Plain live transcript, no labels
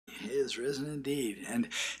is risen indeed. And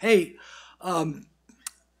hey,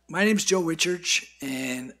 my name's Joe Whitchurch,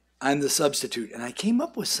 and I'm the substitute. And I came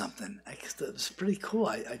up with something. It was pretty cool.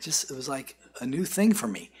 It was like a new thing for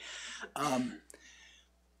me.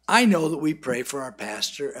 I know that we pray for our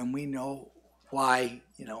pastor, and we know why,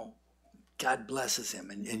 God blesses him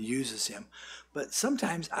and uses him. But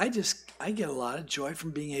sometimes I get a lot of joy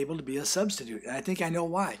from being able to be a substitute. And I think I know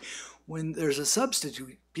why. When there's a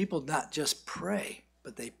substitute, people not just pray,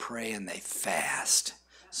 but they pray and they fast.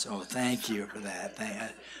 So thank you for that.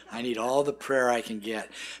 I need all the prayer I can get.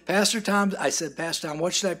 Pastor Tom, I said, Pastor Tom,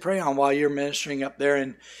 what should I pray on while you're ministering up there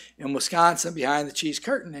in Wisconsin behind the cheese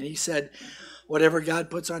curtain? And he said, whatever God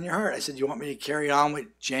puts on your heart. I said, you want me to carry on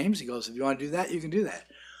with James? He goes, if you want to do that, you can do that.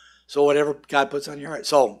 So whatever God puts on your heart.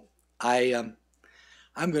 So I'm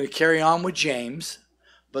going to carry on with James,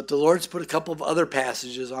 but the Lord's put a couple of other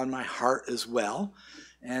passages on my heart as well.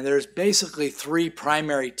 And there's basically three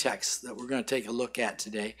primary texts that we're going to take a look at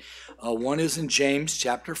today. One is in James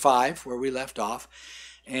chapter 5, where we left off.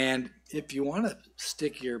 And if you want to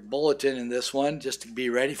stick your bulletin in this one, just to be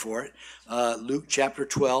ready for it, Luke chapter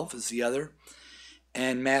 12 is the other,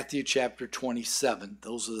 and Matthew chapter 27.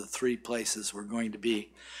 Those are the three places we're going to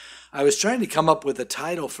be. I was trying to come up with a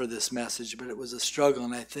title for this message, but it was a struggle,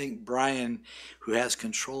 and I think Brian, who has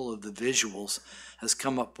control of the visuals, has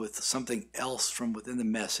come up with something else from within the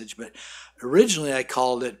message. But originally I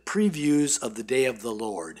called it Previews of the Day of the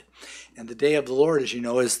Lord. And the Day of the Lord, as you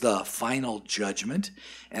know, is the final judgment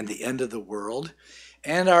and the end of the world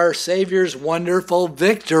and our Savior's wonderful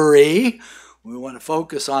victory. We want to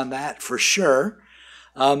focus on that for sure.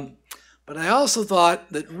 But I also thought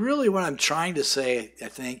that really what I'm trying to say, I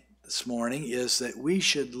think, this morning is that we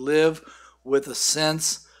should live with a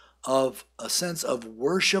sense of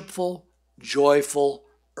worshipful, joyful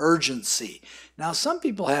urgency. Now, some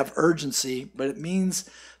people have urgency, but it means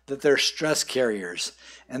that they're stress carriers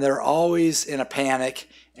and they're always in a panic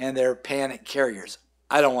and they're panic carriers.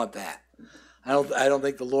 I don't want that. I don't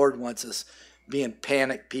think the Lord wants us being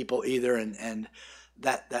panic people either, and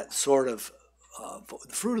that sort of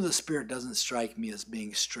the fruit of the Spirit doesn't strike me as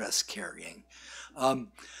being stress carrying.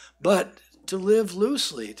 But to live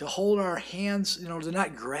loosely, to hold our hands, to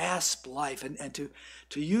not grasp life, and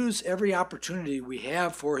to use every opportunity we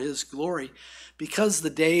have for His glory, because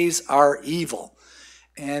the days are evil.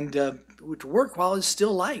 And to work while it's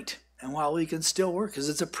still light and while we can still work, because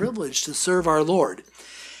it's a privilege to serve our Lord.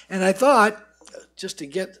 And I thought, just to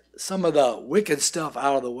get some of the wicked stuff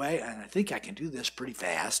out of the way, and I think I can do this pretty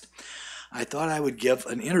fast, I thought I would give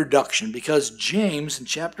an introduction, because James in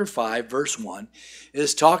chapter 5, verse 1,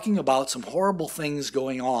 is talking about some horrible things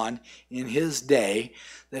going on in his day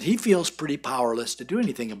that he feels pretty powerless to do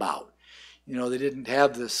anything about. They didn't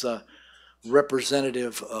have this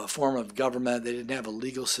representative form of government. They didn't have a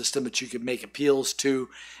legal system that you could make appeals to.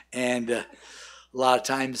 And a lot of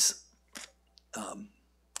times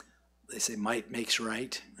they say might makes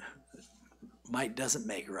right. Might doesn't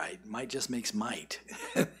make right. Might just makes might.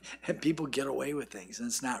 And people get away with things, and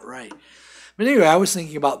it's not right. But anyway, I was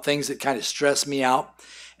thinking about things that kind of stress me out,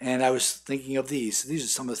 and I was thinking of these. These are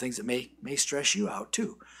some of the things that may stress you out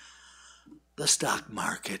too. The stock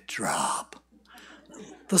market drop,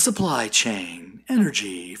 the supply chain,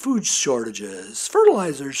 energy, food shortages,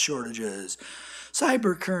 fertilizer shortages,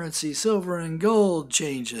 cyber currency, silver and gold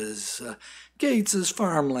changes, Gates'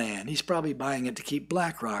 farmland. He's probably buying it to keep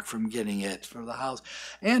BlackRock from getting it for the house.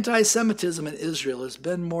 Anti-Semitism in Israel. There's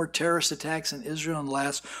been more terrorist attacks in Israel in the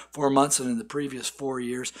last 4 months than in the previous 4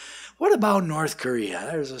 years. What about North Korea?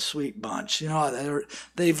 There's a sweet bunch.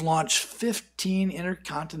 They've launched 15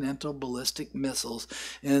 intercontinental ballistic missiles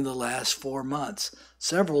in the last 4 months.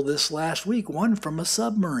 Several this last week, one from a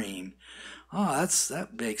submarine. That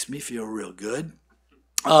makes me feel real good.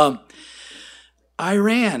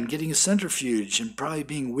 Iran getting a centrifuge and probably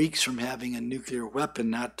being weeks from having a nuclear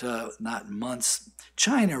weapon, not months.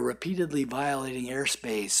 China repeatedly violating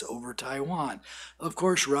airspace over Taiwan. Of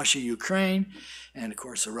course, Russia, Ukraine, and of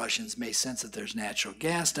course the Russians may sense that there's natural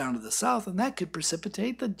gas down to the south, and that could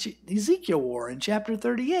precipitate the Ezekiel War in chapter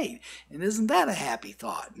 38. And isn't that a happy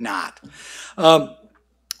thought? Not.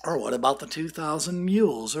 Or what about the 2,000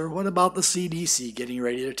 mules? Or what about the CDC getting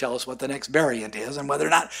ready to tell us what the next variant is and whether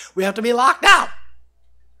or not we have to be locked out?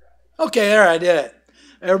 Okay, there, I did it.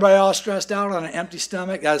 Everybody all stressed out on an empty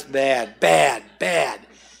stomach? That's bad, bad, bad.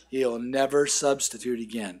 He'll never substitute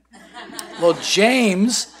again. Well,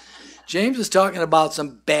 James is talking about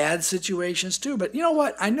some bad situations too. But you know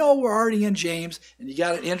what? I know we're already in James, and you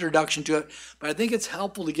got an introduction to it, but I think it's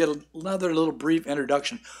helpful to get another little brief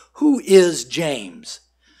introduction. Who is James?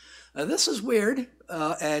 Now, this is weird.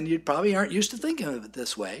 and you probably aren't used to thinking of it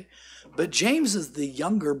this way, but James is the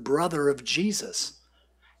younger brother of Jesus,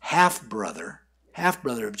 half-brother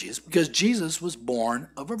of Jesus, because Jesus was born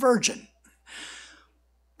of a virgin.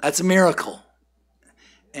 That's a miracle.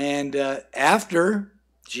 And after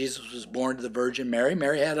Jesus was born to the Virgin Mary,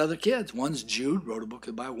 Mary had other kids. One's Jude, wrote a book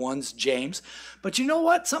of the Bible. One's James. But you know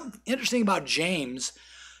what? Something interesting about James,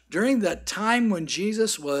 during the time when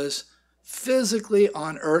Jesus was physically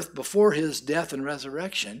on earth before his death and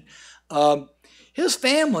resurrection, his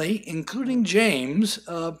family, including James,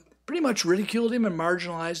 pretty much ridiculed him and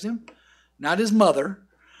marginalized him. Not his mother.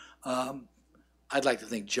 I'd like to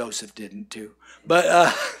think Joseph didn't too.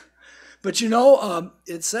 But you know,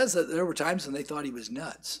 it says that there were times when they thought he was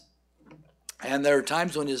nuts. And there are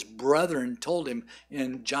times when his brethren told him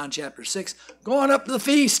in John chapter 6, go on up to the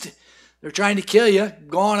feast. They're trying to kill you.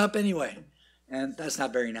 Go on up anyway. And that's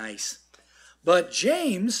not very nice. But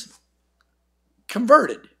James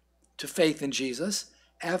converted to faith in Jesus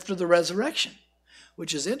after the resurrection,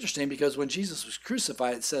 which is interesting because when Jesus was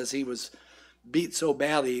crucified, it says he was beat so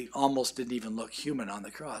badly he almost didn't even look human on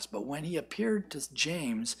the cross. But when he appeared to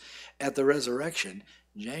James at the resurrection,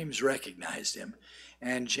 James recognized him.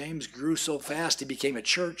 And James grew so fast he became a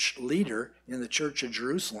church leader in the church of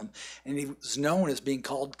Jerusalem. And he was known as being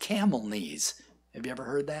called Camel Knees. Have you ever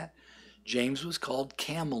heard that? James was called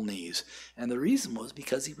Camel Knees. And the reason was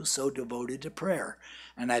because he was so devoted to prayer.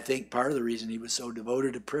 And I think part of the reason he was so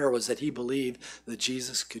devoted to prayer was that he believed that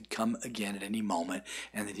Jesus could come again at any moment,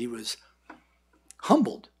 and that he was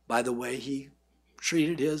humbled by the way he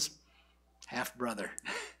treated his half-brother.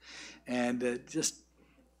 And just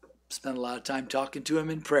spent a lot of time talking to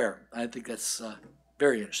him in prayer. I think that's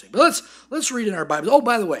very interesting. But let's read in our Bibles. Oh,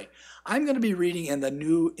 by the way, I'm going to be reading in the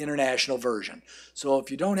New International Version. So if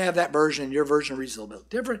you don't have that version, your version reads a little bit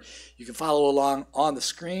different. You can follow along on the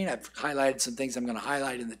screen. I've highlighted some things I'm going to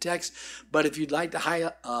highlight in the text. But if you'd like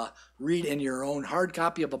to read in your own hard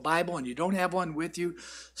copy of a Bible and you don't have one with you,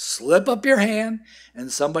 slip up your hand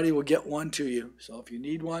and somebody will get one to you. So if you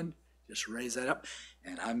need one, just raise that up.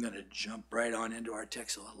 And I'm going to jump right on into our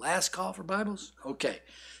text. So last call for Bibles? Okay.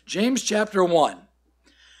 James chapter 1.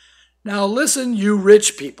 Now listen, you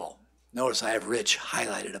rich people. Notice I have rich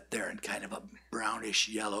highlighted up there in kind of a brownish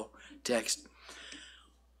yellow text.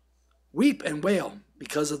 Weep and wail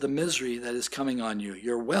because of the misery that is coming on you.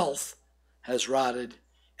 Your wealth has rotted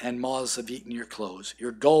and moths have eaten your clothes.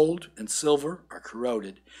 Your gold and silver are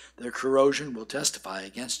corroded. Their corrosion will testify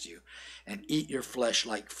against you and eat your flesh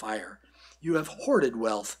like fire. You have hoarded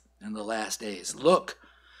wealth in the last days. Look,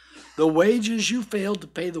 the wages you failed to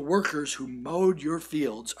pay the workers who mowed your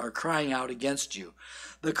fields are crying out against you.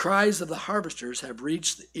 The cries of the harvesters have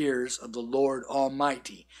reached the ears of the Lord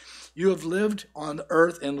Almighty. You have lived on the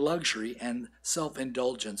earth in luxury and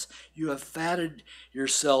self-indulgence. You have fatted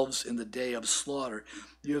yourselves in the day of slaughter.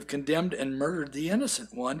 You have condemned and murdered the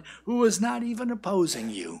innocent one who was not even opposing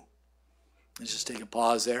you. Let's just take a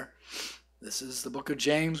pause there. This is the book of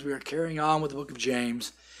James. We are carrying on with the book of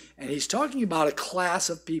James. And he's talking about a class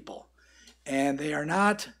of people. And they are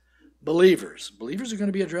not believers. Believers are going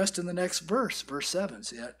to be addressed in the next verse, verse 7.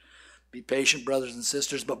 See that? Be patient, brothers and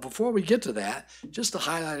sisters. But before we get to that, just to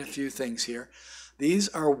highlight a few things here. These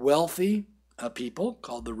are wealthy people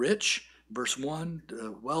called the rich. Verse 1,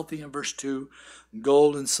 wealthy, and verse 2,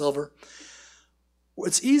 gold and silver.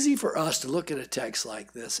 It's easy for us to look at a text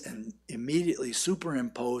like this and immediately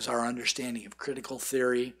superimpose our understanding of critical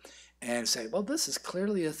theory and say, well, this is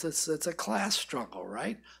clearly, it's a class struggle,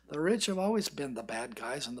 right? The rich have always been the bad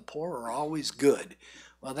guys and the poor are always good.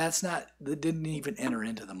 Well, that didn't even enter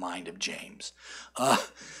into the mind of James.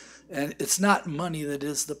 And it's not money that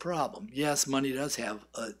is the problem. Yes, money does have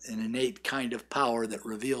an innate kind of power that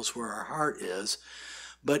reveals where our heart is,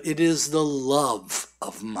 but it is the love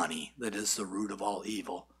of money that is the root of all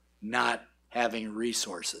evil, not having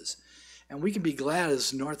resources. And we can be glad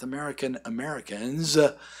as North Americans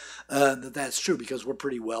that that's true, because we're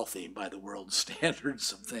pretty wealthy by the world's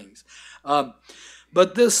standards of things.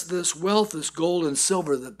 But this wealth, this gold and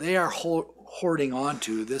silver that they are hoarding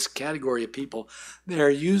onto, this category of people, they are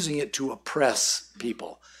using it to oppress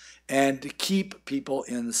people and to keep people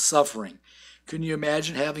in suffering. Can you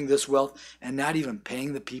imagine having this wealth and not even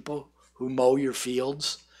paying the people who mow your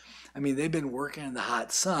fields? I mean, they've been working in the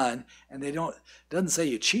hot sun, and it doesn't say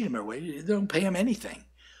you cheat them away. You don't pay them anything.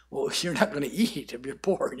 Well, you're not going to eat if you're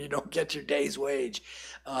poor and you don't get your day's wage.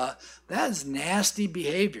 That is nasty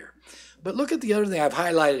behavior. But look at the other thing I've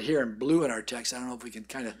highlighted here in blue in our text. I don't know if we can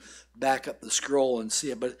kind of back up the scroll and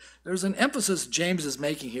see it, but there's an emphasis James is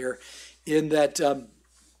making here in that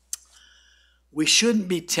we shouldn't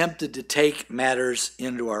be tempted to take matters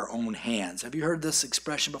into our own hands. Have you heard this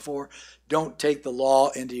expression before? Don't take the law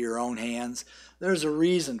into your own hands. There's a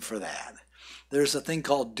reason for that. There's a thing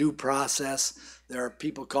called due process. There are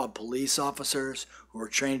people called police officers who are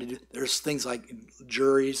trained to do. There's things like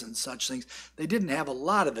juries and such things. They didn't have a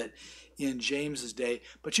lot of it in James's day.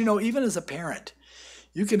 But even as a parent,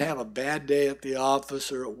 you can have a bad day at the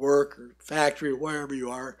office or at work or factory or wherever you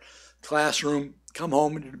are, classroom, come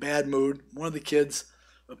home in a bad mood. One of the kids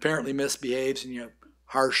apparently misbehaves and you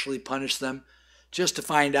harshly punish them, just to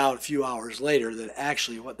find out a few hours later that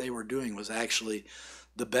actually what they were doing was actually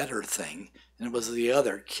the better thing. And it was the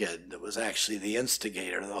other kid that was actually the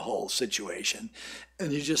instigator of the whole situation.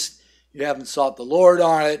 And you haven't sought the Lord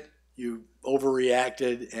on it. You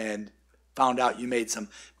overreacted and found out you made some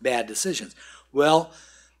bad decisions. Well,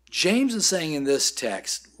 James is saying in this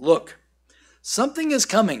text, look, something is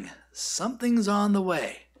coming. Something's on the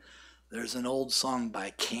way. There's an old song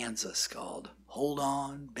by Kansas called Hold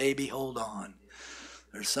On, Baby, Hold On.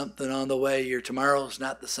 There's something on the way. Your tomorrow's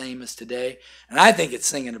not the same as today. And I think it's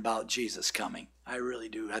singing about Jesus coming. I really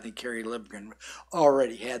do. I think Kerry Livgren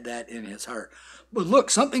already had that in his heart. But look,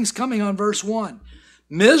 something's coming on verse 1.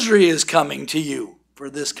 Misery is coming to you for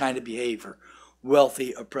this kind of behavior.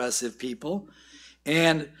 Wealthy, oppressive people.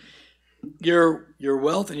 And your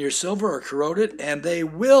wealth and your silver are corroded, and they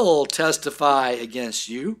will testify against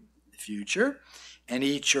you, the future, and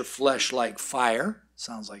eat your flesh like fire.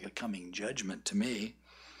 Sounds like a coming judgment to me.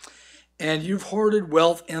 And you've hoarded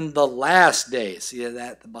wealth in the last days. See that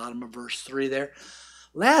at the bottom of verse 3 there?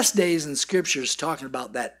 Last days in Scripture is talking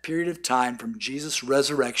about that period of time from Jesus'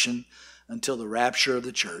 resurrection until the rapture of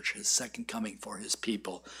the church, his second coming for his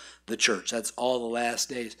people, the church. That's all the last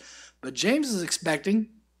days. But James is expecting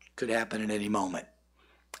could happen at any moment.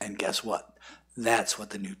 And guess what? That's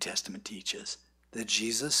what the New Testament teaches, that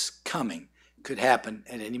Jesus coming could happen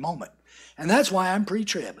at any moment. And that's why I'm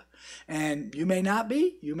pre-trib. And you may not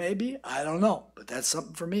be, you may be, I don't know. But that's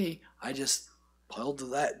something for me. I just held to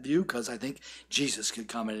that view because I think Jesus could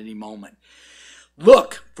come at any moment.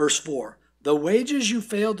 Look, verse 4, the wages you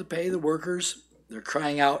failed to pay the workers, they're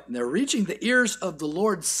crying out, and they're reaching the ears of the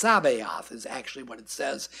Lord Sabaoth, is actually what it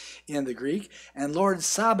says in the Greek. And Lord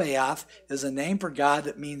Sabaoth is a name for God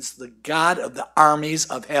that means the God of the armies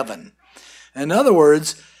of heaven. In other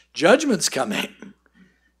words, judgment's coming.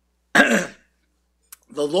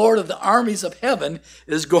 The Lord of the armies of heaven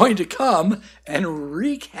is going to come and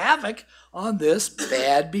wreak havoc on this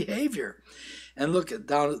bad behavior. And look at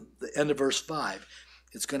down at the end of verse 5.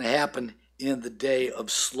 It's going to happen in the day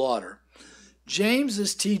of slaughter. James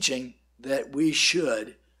is teaching that we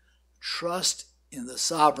should trust in the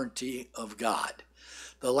sovereignty of God.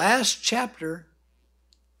 The last chapter,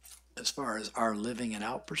 as far as our living it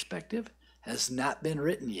out perspective, has not been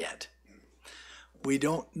written yet. We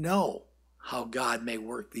don't know how God may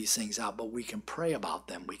work these things out, but we can pray about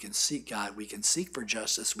them. We can seek God. We can seek for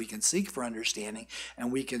justice. We can seek for understanding,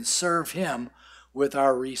 and we can serve him with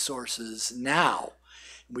our resources now.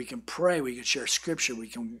 We can pray. We can share scripture. We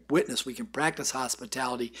can witness. We can practice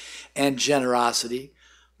hospitality and generosity,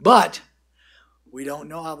 but we don't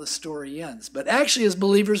know how the story ends. But actually, as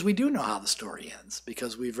believers, we do know how the story ends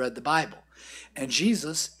because we've read the Bible. And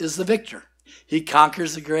Jesus is the victor. He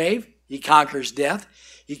conquers the grave. He conquers death.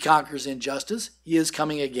 He conquers injustice. He is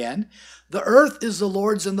coming again. The earth is the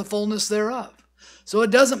Lord's and the fullness thereof. So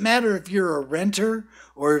it doesn't matter if you're a renter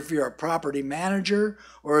or if you're a property manager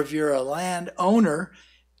or if you're a landowner.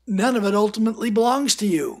 None of it ultimately belongs to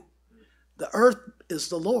you. The earth is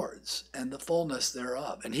the Lord's and the fullness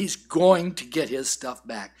thereof. And he's going to get his stuff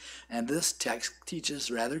back. And this text teaches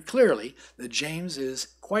rather clearly that James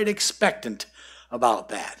is quite expectant about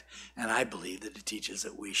that. And I believe that it teaches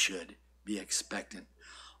that we should be expectant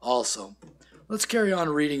also. Let's carry on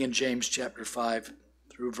reading in James chapter 5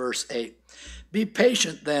 through verse 8. Be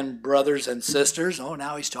patient then, brothers and sisters. Oh,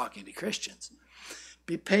 now he's talking to Christians.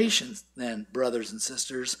 Be patient then, brothers and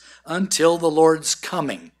sisters, until the Lord's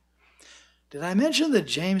coming. Did I mention that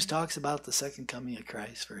James talks about the second coming of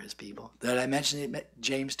Christ for his people? Did I mention that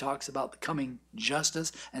James talks about the coming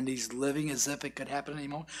justice and he's living as if it could happen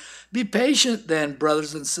anymore? Be patient then,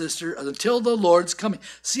 brothers and sisters, until the Lord's coming.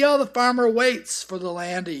 See how the farmer waits for the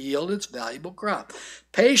land to yield its valuable crop,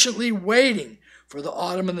 patiently waiting for the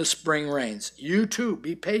autumn and the spring rains. You too,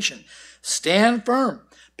 be patient. Stand firm,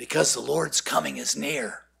 because the Lord's coming is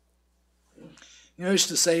near. You know, used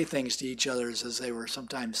to say things to each other as they were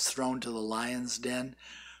sometimes thrown to the lion's den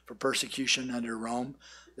for persecution under Rome.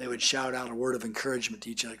 They would shout out a word of encouragement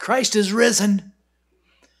to each other. Christ is risen.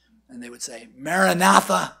 And they would say,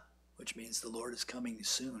 Maranatha, which means the Lord is coming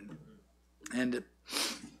soon. And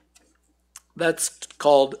That's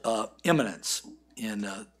called imminence in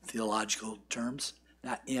theological terms.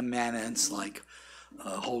 Not immanence, like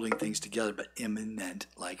holding things together, but imminent,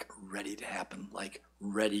 like ready to happen, like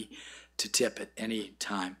ready to tip at any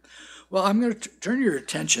time. Well, I'm going to turn your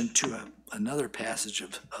attention to another passage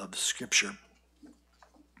of Scripture.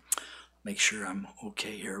 Make sure I'm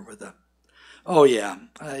okay here with a... Oh, yeah.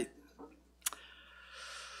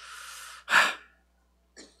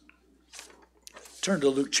 Turn to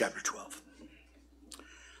Luke chapter 12.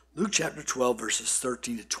 Luke chapter 12, verses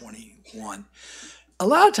 13 to 21. A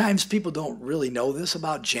lot of times people don't really know this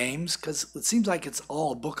about James because it seems like it's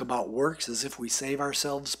all a book about works, as if we save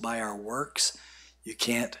ourselves by our works. You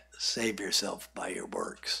can't save yourself by your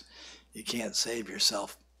works. You can't save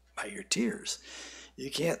yourself by your tears.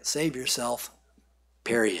 You can't save yourself,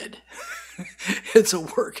 period. It's a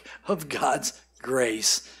work of God's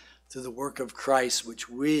grace through the work of Christ, which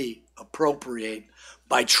we appropriate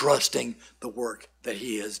by trusting the work that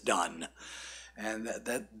he has done. And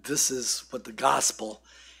that this is what the gospel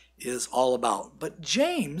is all about. But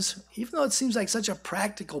James, even though it seems like such a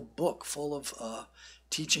practical book full of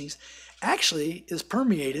teachings, actually is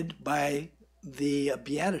permeated by the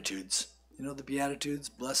Beatitudes. You know the Beatitudes?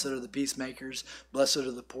 Blessed are the peacemakers, blessed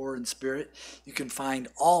are the poor in spirit. You can find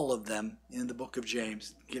all of them in the book of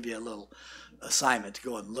James. I'll give you a little assignment to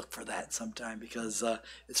go and look for that sometime, because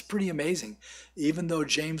it's pretty amazing. Even though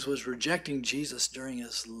James was rejecting Jesus during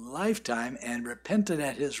his lifetime and repented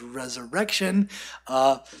at his resurrection,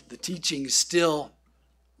 the teaching still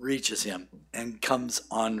reaches him and comes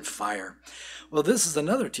on fire. Well, this is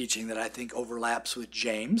another teaching that I think overlaps with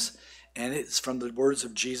James, and it's from the words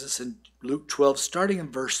of Jesus in Luke 12, starting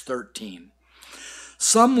in verse 13.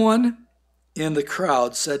 Someone in the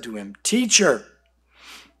crowd said to him, Teacher,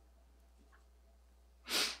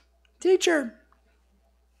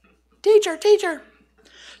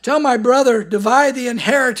 tell my brother, divide the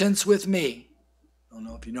inheritance with me. I don't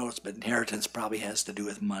know if you noticed, but inheritance probably has to do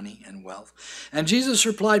with money and wealth. And Jesus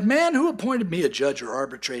replied, Man, who appointed me a judge or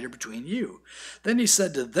arbitrator between you? Then he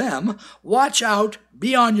said to them, Watch out,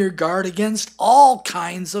 be on your guard against all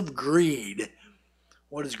kinds of greed.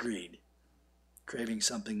 What is greed? Craving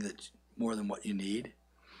something that's more than what you need.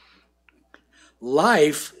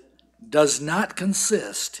 Life does not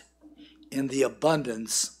consist in the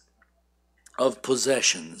abundance of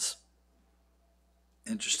possessions.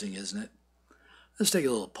 Interesting, isn't it? Let's take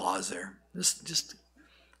a little pause there. Just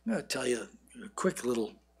I'm going to tell you a quick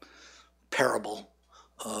little parable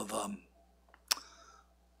of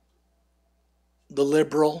the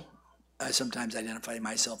liberal. I sometimes identify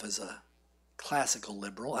myself as a classical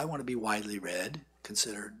liberal. I want to be widely read,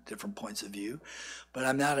 consider different points of view, but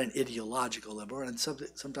I'm not an ideological liberal, and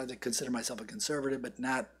sometimes I consider myself a conservative, but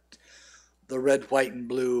not the red, white, and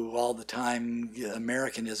blue all the time,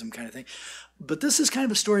 Americanism kind of thing. But this is kind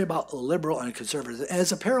of a story about a liberal and a conservative. And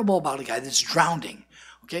it's a parable about a guy that's drowning.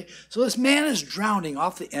 Okay? So this man is drowning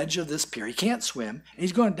off the edge of this pier. He can't swim, and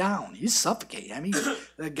he's going down. He's suffocating. I mean,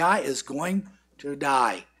 the guy is going to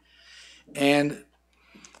die. And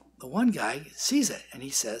the one guy sees it, and he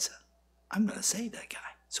says, I'm going to save that guy.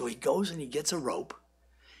 So he goes and he gets a rope,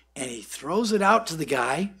 and he throws it out to the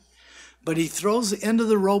guy, but he throws the end of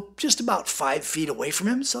the rope just about 5 feet away from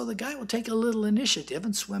him, so the guy will take a little initiative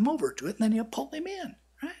and swim over to it, and then he'll pull him in,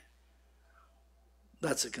 right?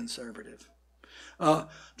 That's a conservative. The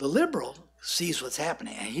liberal sees what's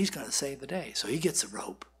happening, and he's going to save the day. So he gets the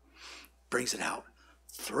rope, brings it out,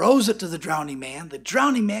 throws it to the drowning man. The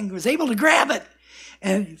drowning man was able to grab it,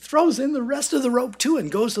 and he throws in the rest of the rope too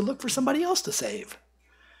and goes to look for somebody else to save.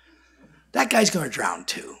 That guy's going to drown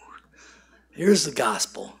too. Here's the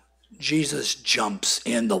gospel. Jesus jumps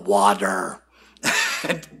in the water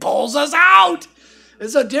and pulls us out.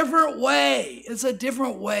 It's a different way. It's a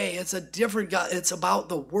different way. It's a different God. It's about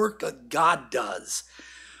the work that God does.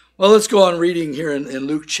 Well, let's go on reading here in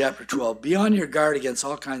Luke chapter 12. Be on your guard against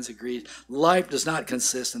all kinds of greed. Life does not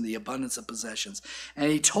consist in the abundance of possessions. And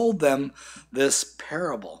he told them this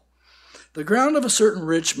parable. The ground of a certain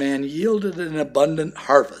rich man yielded an abundant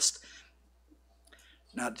harvest.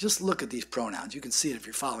 Now, just look at these pronouns. You can see it if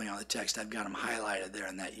you're following on the text. I've got them highlighted there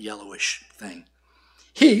in that yellowish thing.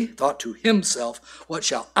 He thought to himself, what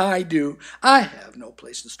shall I do? I have no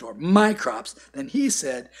place to store my crops. Then he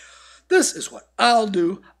said, this is what I'll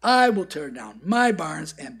do. I will tear down my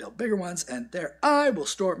barns and build bigger ones, and there I will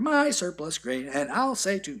store my surplus grain. And I'll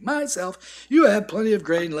say to myself, you have plenty of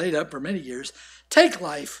grain laid up for many years. Take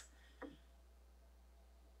life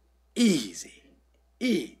easy.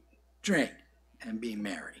 Eat, drink, and be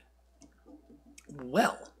merry.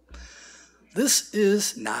 Well, this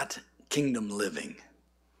is not kingdom living.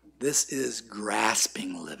 This is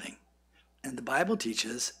grasping living. And the Bible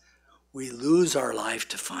teaches we lose our life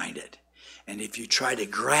to find it. And if you try to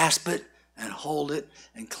grasp it and hold it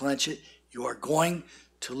and clench it, you are going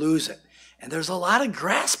to lose it. And there's a lot of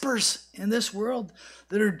graspers in this world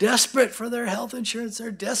that are desperate for their health insurance. They're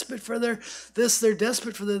desperate for their this, they're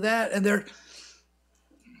desperate for their that, and they're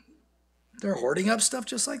hoarding up stuff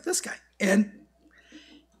just like this guy. And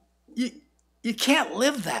you can't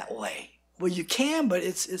live that way. Well, you can, but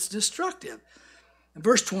it's destructive. In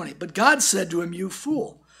verse 20, but God said to him, you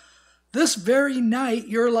fool, this very night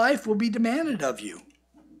your life will be demanded of you.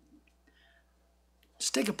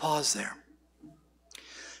 Just take a pause there.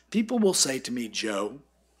 People will say to me, Joe,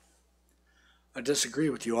 I disagree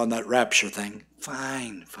with you on that rapture thing.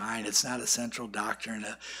 Fine. It's not a central doctrine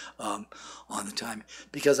on the time,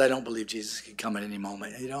 because I don't believe Jesus could come at any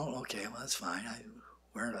moment. You don't? Okay, well, that's fine.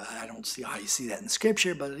 I don't see how you see that in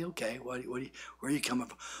Scripture, but okay, where are you coming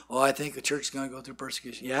from? Oh, I think the church is going to go through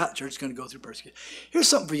persecution. Yeah, the church is going to go through persecution. Here's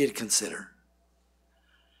something for you to consider.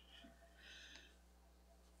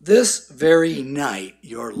 This very night,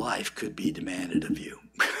 your life could be demanded of you.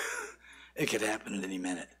 It could happen at any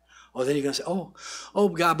minute. Well, then you're going to say, oh,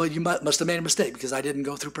 God, but you must have made a mistake because I didn't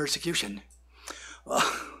go through persecution. Well,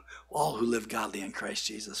 all who live godly in Christ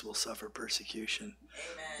Jesus will suffer persecution.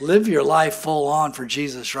 Amen. Live your life full on for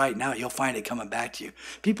Jesus right now. You'll find it coming back to you.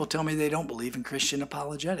 People tell me they don't believe in Christian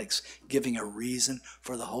apologetics, giving a reason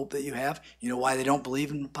for the hope that you have. You know why they don't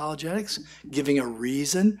believe in apologetics? Giving a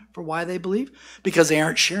reason for why they believe? Because they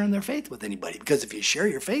aren't sharing their faith with anybody. Because if you share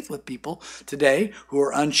your faith with people today who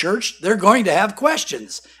are unchurched, they're going to have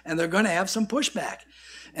questions and they're going to have some pushback.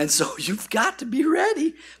 And so you've got to be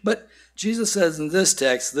ready. But Jesus says in this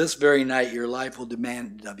text, this very night your life will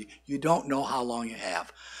demand of you. You don't know how long you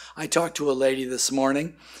have. I talked to a lady this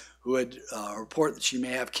morning who had a report that she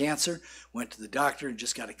may have cancer, went to the doctor and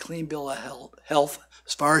just got a clean bill of health.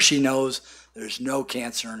 As far as she knows, there's no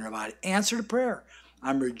cancer in her body. Answer to prayer.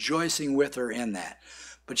 I'm rejoicing with her in that.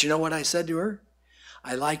 But you know what I said to her?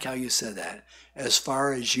 I like how you said that. As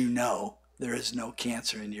far as you know, there is no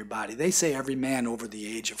cancer in your body. They say every man over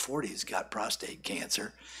the age of 40 has got prostate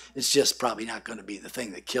cancer. It's just probably not going to be the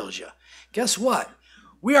thing that kills you. Guess what?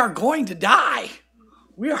 We are going to die.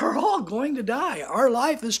 We are all going to die. Our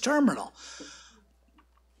life is terminal.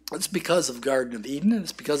 It's because of Garden of Eden, and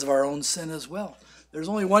it's because of our own sin as well. There's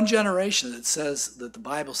only one generation that says, that the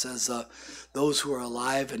Bible says, those who are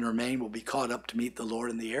alive and remain will be caught up to meet the Lord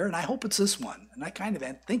in the air, and I hope it's this one, and I kind of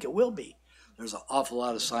think it will be. There's an awful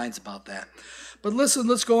lot of signs about that. But listen,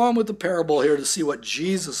 let's go on with the parable here to see what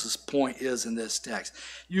Jesus' point is in this text.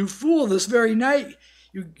 You fool, this very night,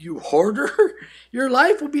 you hoarder, your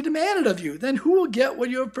life will be demanded of you. Then who will get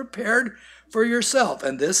what you have prepared for yourself?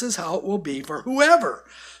 And this is how it will be for whoever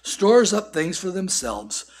stores up things for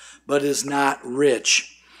themselves, but is not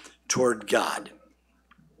rich toward God.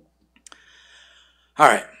 All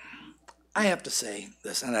right. I have to say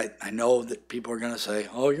this, and I know that people are going to say,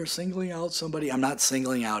 oh, you're singling out somebody. I'm not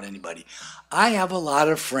singling out anybody. I have a lot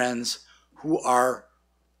of friends who are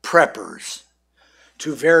preppers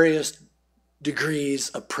to various degrees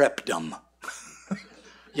of prepdom.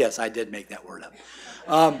 Yes, I did make that word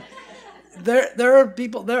up. There are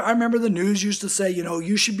people there. I remember the news used to say,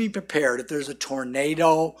 you should be prepared if there's a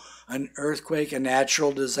tornado, an earthquake, a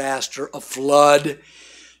natural disaster, a flood.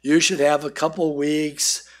 You should have a couple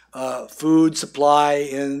weeks food supply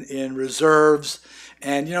in reserves.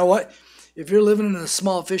 And you know what? If you're living in a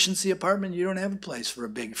small efficiency apartment, you don't have a place for a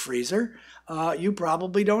big freezer. You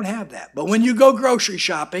probably don't have that. But when you go grocery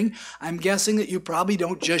shopping, I'm guessing that you probably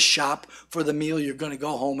don't just shop for the meal you're going to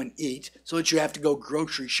go home and eat so that you have to go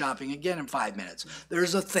grocery shopping again in 5 minutes.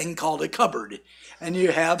 There's a thing called a cupboard, and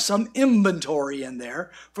you have some inventory in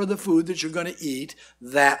there for the food that you're going to eat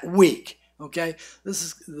that week. Okay, this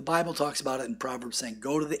is the Bible talks about it in Proverbs, saying,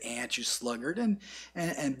 "Go to the ant, you sluggard,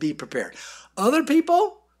 and be prepared." Other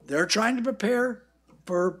people, they're trying to prepare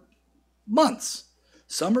for months.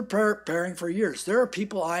 Some are preparing for years. There are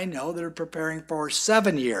people I know that are preparing for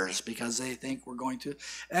 7 years because they think we're going to.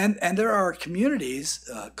 And there are communities,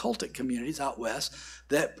 cultic communities out west,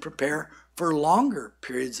 that prepare for longer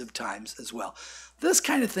periods of times as well. This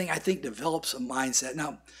kind of thing, I think, develops a mindset.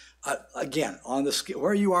 Now, again, on the scale,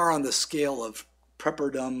 where you are on the scale of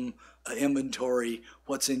prepperdom, inventory,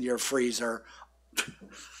 what's in your freezer,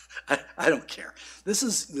 I don't care. This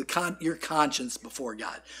is your conscience before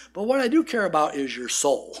God. But what I do care about is your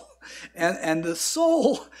soul. And the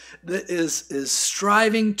soul that is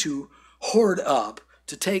striving to hoard up,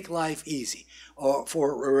 to take life easy, or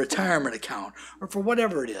for a retirement account, or for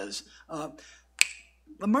whatever it is.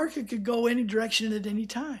 The market could go any direction at any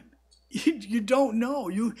time. You don't know.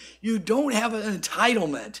 You don't have an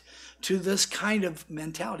entitlement to this kind of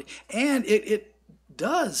mentality. And it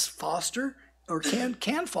does foster or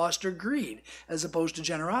can foster greed as opposed to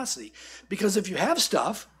generosity. Because if you have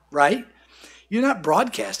stuff, right, you're not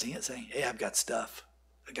broadcasting it saying, hey, I've got stuff.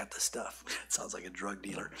 I got the stuff. It sounds like a drug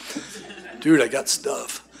dealer. Dude, I got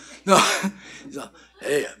stuff. No, so,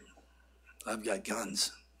 hey, I've got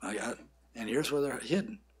guns. And here's where they're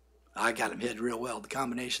hidden. I got them hid real well. The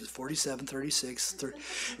combination is 47, 36, 30.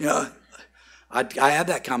 You know, I have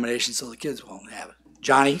that combination so the kids won't have it.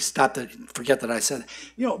 Johnny, forget that I said it.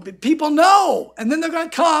 You know, people know, and then they're going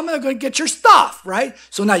to come and they're going to get your stuff, right?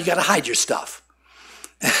 So now you got to hide your stuff.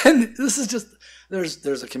 And this is just,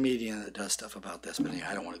 there's a comedian that does stuff about this, but anyway,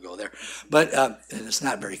 I don't want to go there. But and it's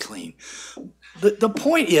not very clean. The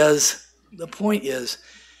point is,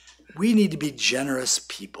 we need to be generous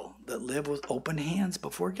people that live with open hands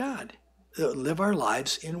before God, that live our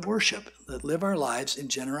lives in worship, that live our lives in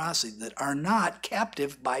generosity, that are not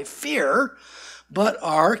captive by fear, but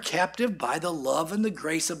are captive by the love and the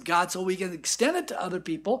grace of God so we can extend it to other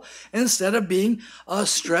people instead of being a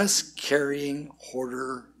stress-carrying,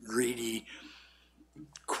 hoarder, greedy,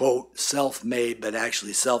 quote, self-made, but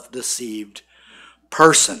actually self-deceived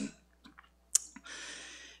person.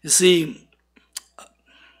 You see,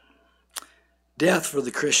 death for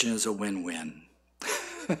the Christian is a win-win.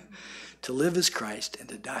 To live is Christ and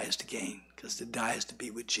to die is to gain, because to die is to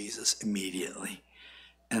be with Jesus immediately.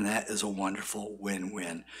 And that is a wonderful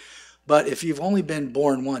win-win. But if you've only been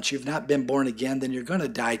born once, you've not been born again, then you're going to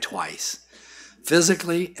die twice.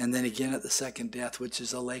 Physically, and then again at the second death, which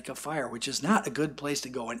is a lake of fire, which is not a good place to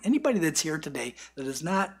go. And anybody that's here today that has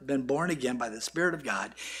not been born again by the Spirit of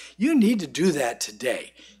God, you need to do that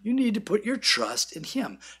today. You need to put your trust in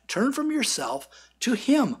Him. Turn from yourself to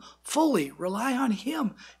Him. Fully rely on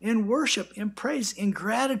Him in worship, in praise, in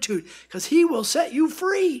gratitude, because He will set you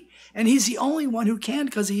free. And He's the only one who can,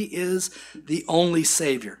 because He is the only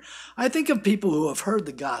Savior. I think of people who have heard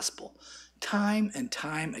the gospel time and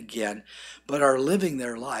time again, but are living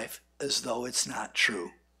their life as though it's not true.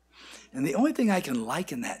 And the only thing I can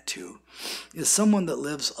liken that to is someone that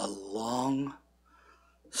lives a long,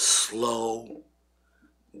 slow,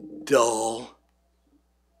 dull,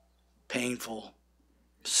 painful,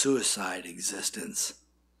 suicide existence.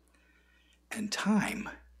 And time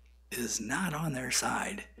is not on their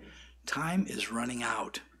side. Time is running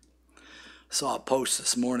out. I saw a post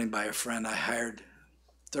this morning by a friend I hired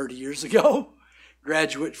 30 years ago,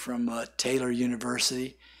 graduate from Taylor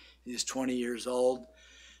University. He's 20 years old,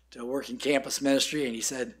 to work in campus ministry, and he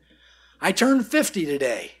said, I turned 50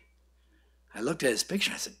 today. I looked at his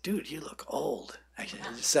picture and I said, dude, you look old. Actually,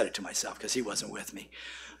 I just said it to myself because he wasn't with me.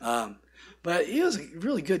 But he was a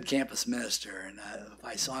really good campus minister, and if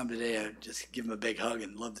I saw him today, I'd just give him a big hug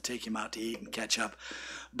and love to take him out to eat and catch up.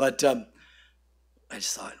 But I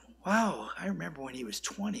just thought, wow, I remember when he was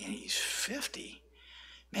 20 and he's 50.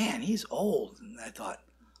 Man, he's old. And I thought,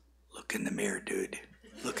 look in the mirror, dude.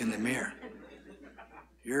 Look in the mirror.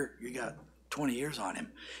 You got 20 years on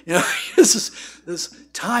him. You know, this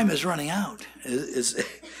time is running out.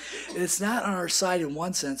 It's not on our side in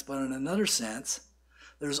one sense, but in another sense,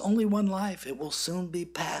 there's only one life. It will soon be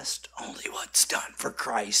past. Only what's done for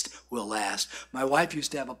Christ will last. My wife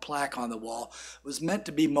used to have a plaque on the wall. It was meant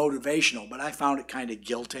to be motivational, but I found it kind of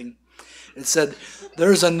guilting. It said,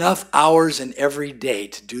 there's enough hours in every day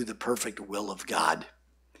to do the perfect will of God.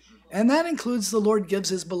 And that includes the Lord gives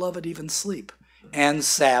His beloved even sleep. And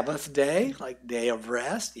Sabbath day, like day of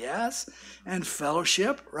rest, yes. And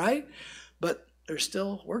fellowship, right? But there's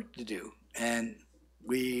still work to do. And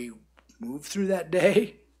we move through that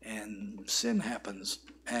day, and sin happens.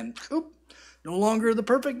 And no longer the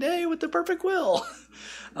perfect day with the perfect will.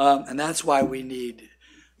 And that's why we need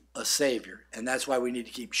a Savior. And that's why we need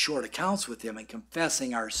to keep short accounts with Him and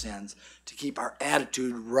confessing our sins to keep our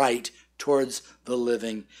attitude right towards the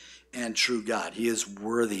living and true God. He is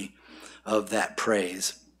worthy of that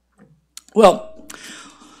praise. Well,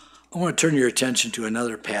 I want to turn your attention to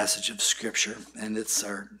another passage of Scripture, and it's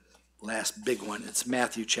our last big one. It's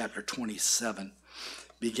Matthew chapter 27,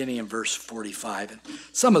 beginning in verse 45. And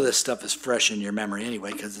some of this stuff is fresh in your memory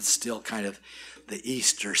anyway, because it's still kind of the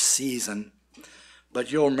Easter season. But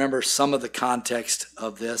you'll remember some of the context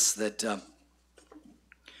of this, that, there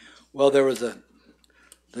was the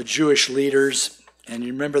Jewish leaders, and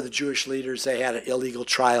you remember the Jewish leaders, they had an illegal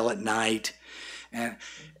trial at night. And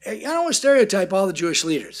I don't want to stereotype all the Jewish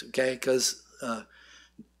leaders, okay, because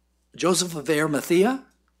Joseph of Arimathea,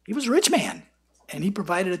 he was a rich man, and he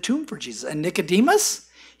provided a tomb for Jesus. And Nicodemus,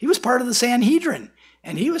 he was part of the Sanhedrin,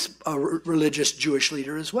 and he was a religious Jewish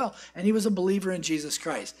leader as well, and he was a believer in Jesus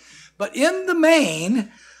Christ. But in the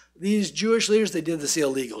main, these Jewish leaders, they did this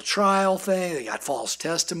illegal trial thing. They got false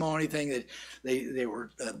testimony thing. They were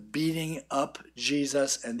beating up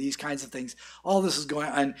Jesus and these kinds of things. All this is going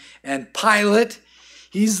on. And Pilate,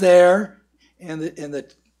 he's there in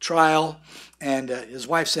the trial. And his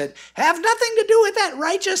wife said, have nothing to do with that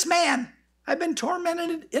righteous man. I've been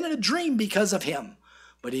tormented in a dream because of him.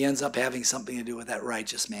 But he ends up having something to do with that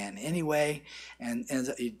righteous man anyway, and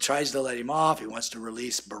he tries to let him off. He wants to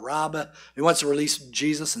release Barabbas. He wants to release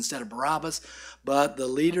Jesus instead of Barabbas. But the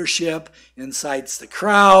leadership incites the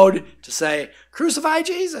crowd to say, crucify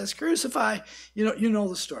Jesus, crucify. You know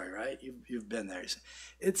the story, right? You've been there.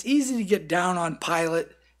 It's easy to get down on Pilate.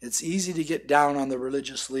 It's easy to get down on the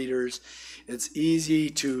religious leaders. It's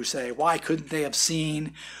easy to say, why couldn't they have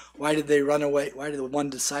seen? Why did they run away? Why did the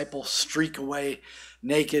one disciple streak away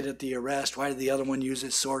naked at the arrest? Why did the other one use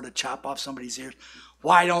his sword to chop off somebody's ears?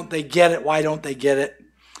 Why don't they get it? Why don't they get it?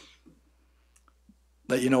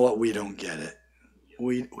 But you know what? We don't get it.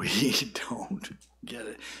 We don't get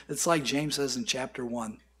it. It's like James says in chapter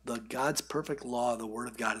 1, God's perfect law, the word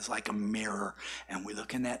of God, is like a mirror. And we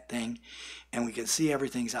look in that thing and we can see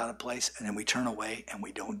everything's out of place, and then we turn away and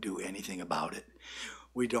we don't do anything about it.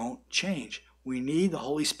 We don't change. We need the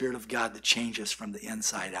Holy Spirit of God to change us from the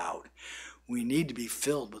inside out. We need to be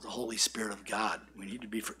filled with the Holy Spirit of God. We need to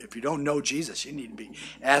be, if you don't know Jesus, you need to be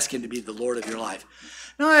asking to be the Lord of your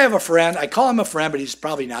life. Now, I have a friend. I call him a friend, but he's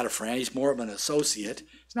probably not a friend. He's more of an associate.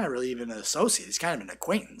 He's not really even an associate. He's kind of an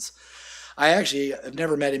acquaintance. I actually have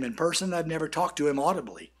never met him in person. I've never talked to him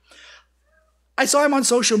audibly. I saw him on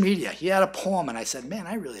social media. He had a poem, and I said, man,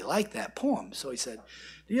 I really like that poem. So he said,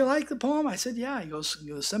 do you like the poem? I said, yeah. He goes,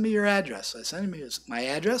 send me your address. I sent him my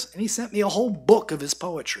address, and he sent me a whole book of his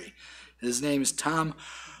poetry. His name is Tom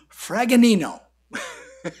Fraganino,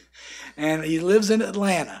 and he lives in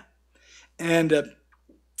Atlanta. And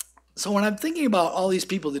so when I'm thinking about all these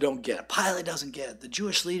people that don't get it, Pilate doesn't get it, the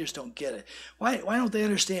Jewish leaders don't get it, why don't they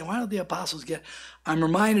understand? Why don't the apostles get it? I'm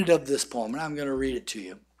reminded of this poem, and I'm going to read it to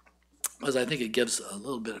you, because I think it gives a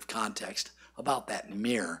little bit of context about that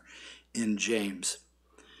mirror in James.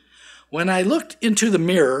 When I looked into the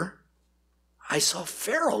mirror, I saw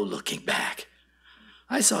Pharaoh looking back.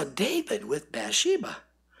 I saw David with Bathsheba.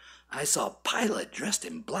 I saw Pilate dressed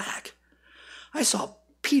in black. I saw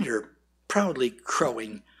Peter proudly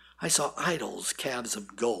crowing. I saw idols, calves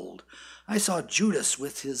of gold. I saw Judas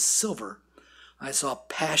with his silver. I saw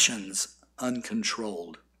passions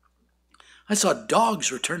uncontrolled. I saw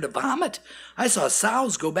dogs return to vomit. I saw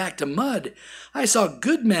sows go back to mud. I saw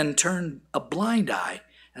good men turn a blind eye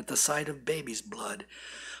at the sight of baby's blood.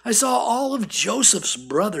 I saw all of Joseph's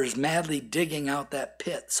brothers madly digging out that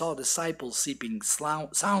pit, saw disciples sleeping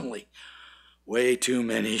soundly. Way too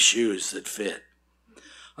many shoes that fit.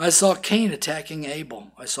 I saw Cain attacking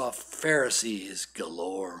Abel. I saw Pharisees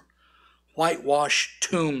galore. Whitewashed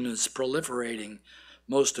tombs proliferating,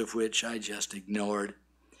 most of which I just ignored.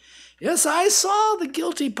 Yes, I saw the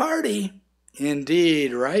guilty party,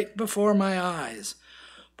 indeed, right before my eyes,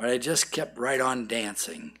 but I just kept right on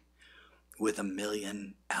dancing with a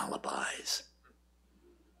million alibis.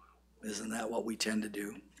 Isn't that what we tend to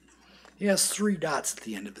do? He has 3 dots at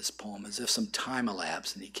the end of his poem, as if some time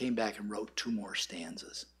elapsed, and he came back and wrote 2 more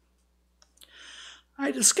stanzas. I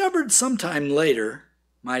discovered sometime later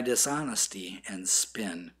my dishonesty and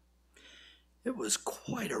spin. It was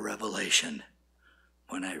quite a revelation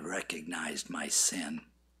when I recognized my sin.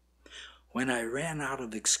 When I ran out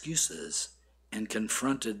of excuses and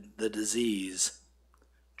confronted the disease,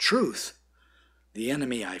 truth, the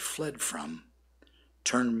enemy I fled from,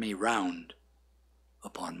 turned me round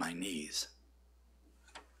upon my knees.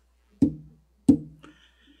 And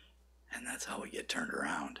that's how we get turned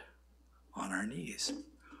around, on our knees.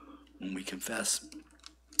 When we confess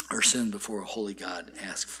our sin before a holy God,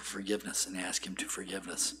 ask for forgiveness and ask him to forgive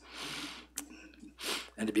us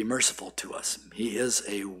and to be merciful to us. He is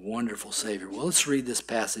a wonderful Savior. Well, let's read this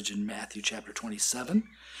passage in Matthew chapter 27,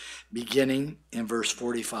 beginning in verse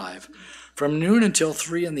 45. From noon until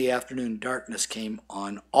 3 in the afternoon, darkness came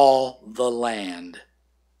on all the land.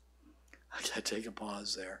 I gotta take a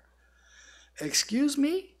pause there. Excuse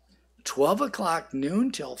me? 12 o'clock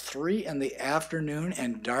noon till 3 in the afternoon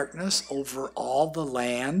and darkness over all the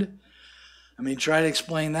land? I mean, try to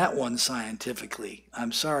explain that one scientifically.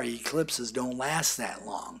 I'm sorry, eclipses don't last that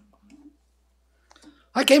long.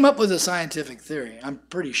 I came up with a scientific theory. I'm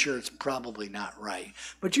pretty sure it's probably not right.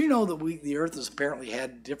 But you know that the Earth has apparently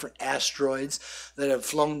had different asteroids that have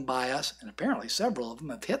flown by us, and apparently several of them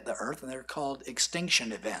have hit the Earth, and they're called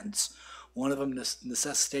extinction events. One of them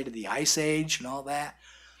necessitated the Ice Age and all that.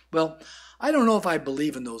 Well, I don't know if I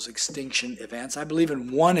believe in those extinction events. I believe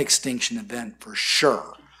in one extinction event for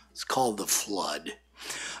sure. It's called the flood.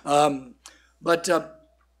 But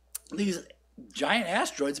these giant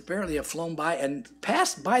asteroids apparently have flown by and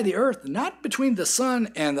passed by the Earth, not between the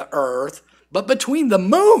sun and the Earth, but between the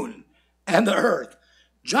moon and the Earth.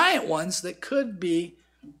 Giant ones that could be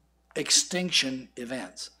extinction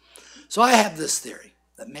events. So I have this theory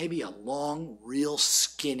that maybe a long, real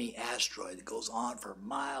skinny asteroid that goes on for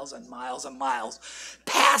miles and miles and miles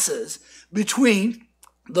passes between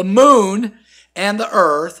the moon and the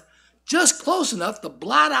Earth just close enough to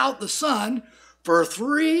blot out the sun for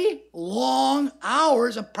 3 long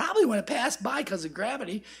hours, and probably when it passed by because of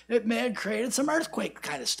gravity, it may have created some earthquake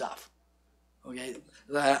kind of stuff. Okay,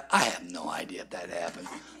 I have no idea if that happened.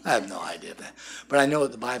 I have no idea if that, but I know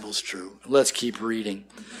that the Bible's true. Let's keep reading.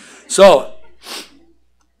 So,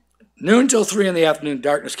 noon till 3 in the afternoon,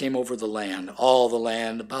 darkness came over the land, all the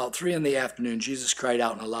land. About 3 in the afternoon, Jesus cried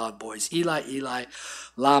out in a loud voice, Eli, Eli,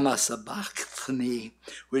 lama sabachthani,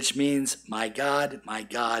 which means, my God,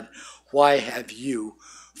 why have you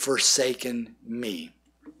forsaken me?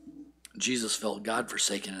 Jesus felt God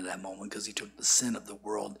forsaken in that moment because he took the sin of the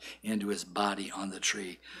world into his body on the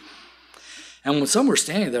tree. And when some were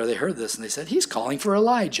standing there, they heard this and they said, he's calling for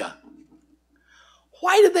Elijah.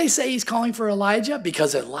 Why did they say he's calling for Elijah?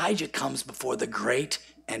 Because Elijah comes before the great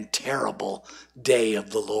and terrible day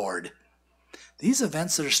of the Lord. These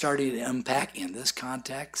events that are starting to unpack in this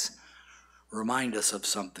context remind us of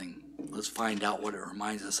something. Let's find out what it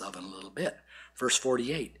reminds us of in a little bit. Verse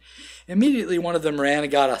 48. Immediately one of them ran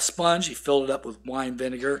and got a sponge. He filled it up with wine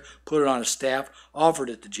vinegar, put it on a staff, offered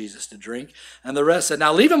it to Jesus to drink. And the rest said,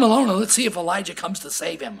 now leave him alone and let's see if Elijah comes to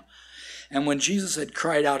save him. And when Jesus had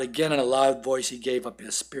cried out again in a loud voice, he gave up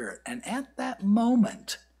his spirit. And at that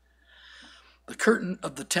moment, the curtain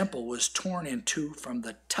of the temple was torn in two from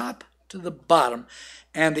the top to the bottom,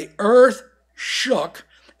 and the earth shook,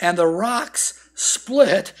 and the rocks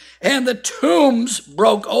split, and the tombs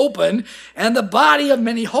broke open, and the body of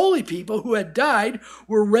many holy people who had died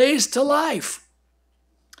were raised to life.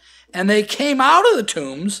 And they came out of the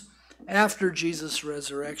tombs after Jesus'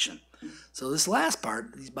 resurrection. So this last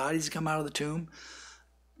part, these bodies come out of the tomb,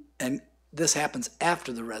 and this happens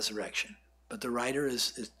after the resurrection. But the writer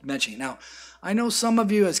is mentioning. Now, I know some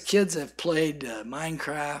of you as kids have played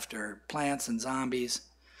Minecraft or Plants and Zombies.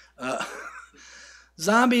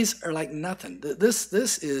 Zombies are like nothing. This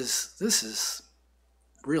is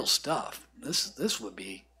real stuff. This would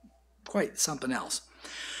be quite something else.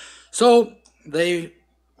 So they,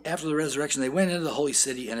 after the resurrection, they went into the holy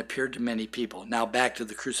city and appeared to many people. Now back to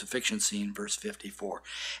the crucifixion scene, verse 54.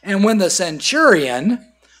 And when the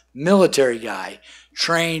centurion, military guy,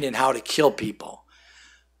 trained in how to kill people,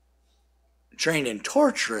 trained in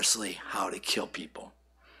torturously how to kill people,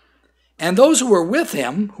 and those who were with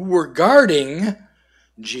him, who were guarding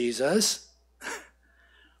Jesus,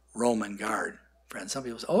 Roman guard, friends. Some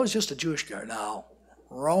people say, oh, it's just a Jewish guard. No,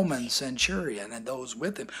 Roman centurion and those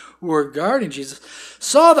with him who were guarding Jesus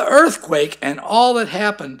saw the earthquake and all that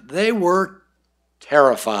happened. They were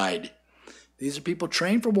terrified. These are people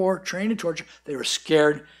trained for war, trained in torture. They were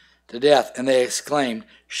scared to death, and they exclaimed,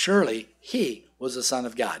 surely he was the Son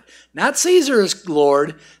of God. Not Caesar is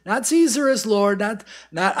Lord, not Caesar is Lord, not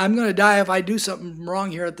I'm going to die if I do something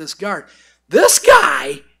wrong here at this guard. This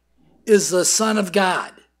guy is the Son of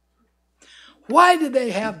God. Why did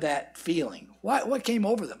they have that feeling? What came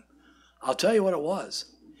over them? I'll tell you what it was.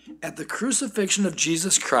 At the crucifixion of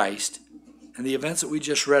Jesus Christ and the events that we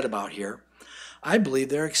just read about here, I believe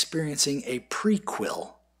they're experiencing a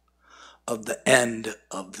prequel of the end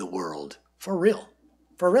of the world. For real.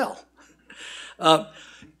 For real.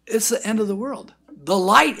 It's the end of the world. The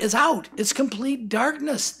light is out. It's complete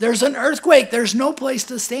darkness. There's an earthquake. There's no place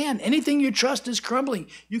to stand. Anything you trust is crumbling.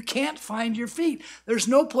 You can't find your feet. There's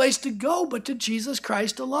no place to go but to Jesus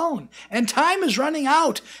Christ alone. And time is running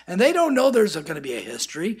out. And they don't know there's going to be a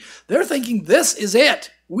history. They're thinking this is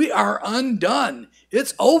it. We are undone.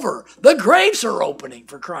 It's over. The graves are opening,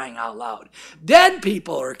 for crying out loud. Dead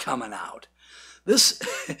people are coming out. This,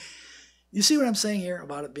 you see what I'm saying here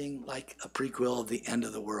about it being like a prequel of the end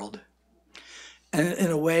of the world? And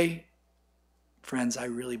in a way, friends, I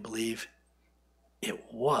really believe it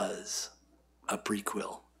was a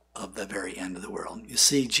prequel of the very end of the world. You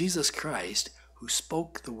see, Jesus Christ, who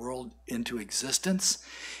spoke the world into existence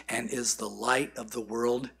and is the light of the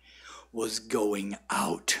world, was going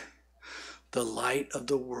out. The light of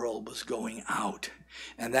the world was going out.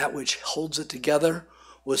 And that which holds it together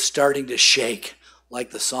was starting to shake.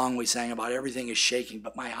 Like the song we sang about, everything is shaking,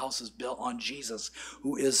 but my house is built on Jesus,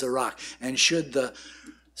 who is the rock. And should the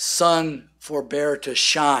sun forbear to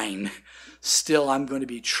shine, still I'm going to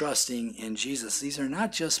be trusting in Jesus. These are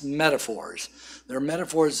not just metaphors. They're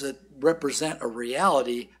metaphors that represent a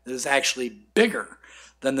reality that is actually bigger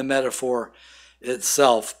than the metaphor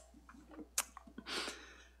itself.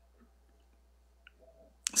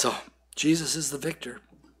 So, Jesus is the victor.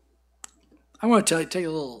 I want to take a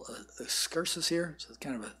little excursus here. So it's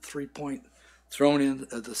kind of a 3-point thrown in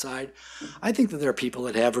at the side. I think that there are people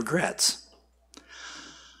that have regrets.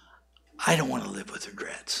 I don't want to live with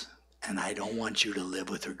regrets. And I don't want you to live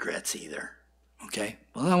with regrets either. Okay?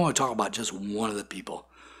 Well, I want to talk about just one of the people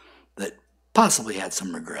that possibly had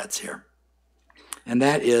some regrets here. And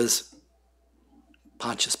that is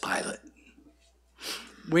Pontius Pilate.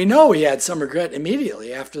 We know he had some regret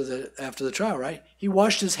immediately after the trial, right? He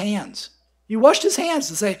washed his hands. He washed his hands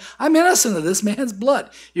to say, I'm innocent of this man's blood.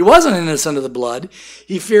 He wasn't innocent of the blood.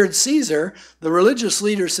 He feared Caesar. The religious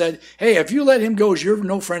leader said, hey, if you let him go, you're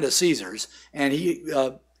no friend of Caesar's. And he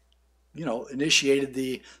initiated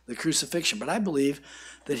the crucifixion. But I believe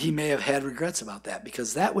that he may have had regrets about that,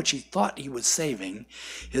 because that which he thought he was saving,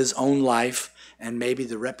 his own life and maybe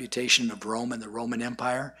the reputation of Rome and the Roman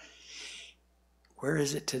Empire, where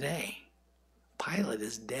is it today? Pilate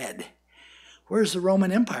is dead. Where's the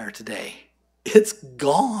Roman Empire today? It's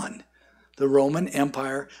gone. The Roman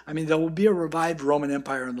Empire, there will be a revived Roman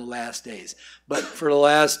Empire in the last days. But for the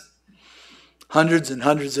last hundreds and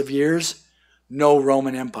hundreds of years, no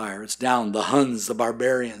Roman Empire. It's down. The Huns, the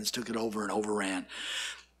barbarians, took it over and overran.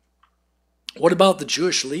 What about the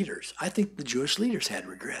Jewish leaders? I think the Jewish leaders had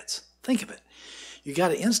regrets. Think of it. You got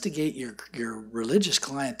to instigate your religious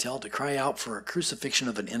clientele to cry out for a crucifixion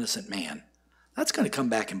of an innocent man. That's going to come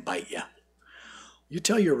back and bite you. You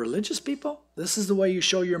tell your religious people this is the way you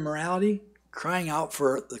show your morality, crying out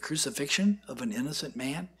for the crucifixion of an innocent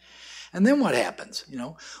man. And then what happens?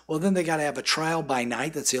 Well, then they got to have a trial by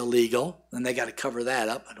night that's illegal. Then they got to cover that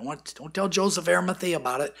up. Don't tell Joseph Arimathea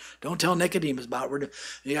about it. Don't tell Nicodemus about it.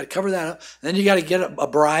 You got to cover that up. Then you got to get a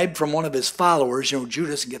bribe from one of his followers,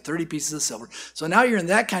 Judas, and get 30 pieces of silver. So now you're in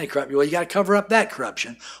that kind of corruption. Well, you got to cover up that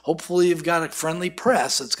corruption. Hopefully you've got a friendly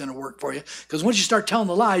press that's going to work for you. Because once you start telling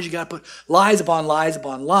the lies, you got to put lies upon lies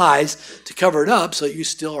upon lies to cover it up, so you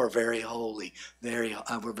still are very holy. Very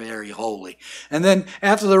holy. And then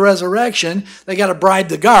after the resurrection, they got to bribe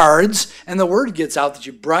the guards, and the word gets out that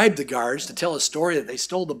you bribed the guards to tell a story that they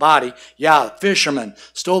stole the body. Yeah, fishermen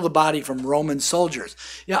stole the body from Roman soldiers.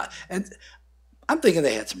 Yeah, and I'm thinking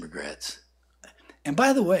they had some regrets. And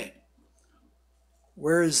by the way,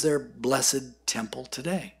 where is their blessed temple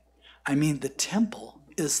today? The temple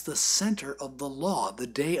is the center of the law, the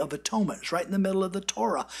Day of Atonement. It's right in the middle of the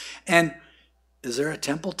Torah. And is there a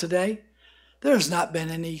temple today? There's not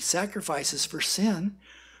been any sacrifices for sin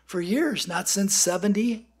for years, not since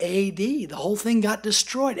 70 A.D. The whole thing got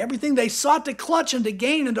destroyed. Everything they sought to clutch and to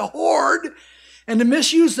gain and to hoard and to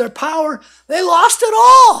misuse their power, they lost it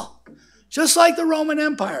all. Just like the Roman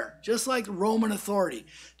Empire, just like Roman authority,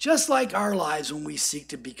 just like our lives when we seek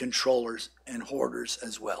to be controllers and hoarders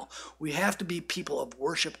as well. We have to be people of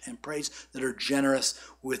worship and praise that are generous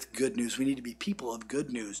with good news. We need to be people of good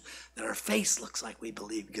news, that our face looks like we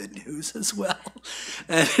believe good news as well.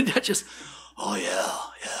 And not just, oh yeah,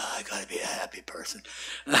 I got to be a happy person.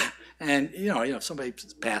 And if somebody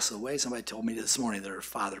passes away, somebody told me this morning that her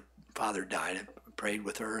father died. I prayed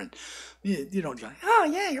with her, and you don't go,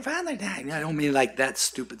 oh yeah, your father died. I don't mean like that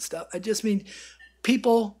stupid stuff. I just mean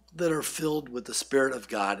people that are filled with the Spirit of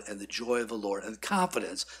God and the joy of the Lord and the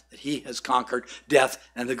confidence that He has conquered death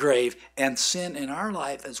and the grave and sin in our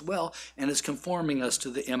life as well, and is conforming us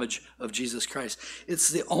to the image of Jesus Christ. It's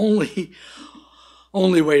the only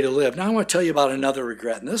way to live. Now I want to tell you about another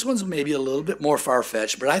regret, and this one's maybe a little bit more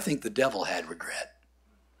far-fetched, but I think the devil had regret.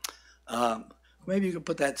 Maybe you could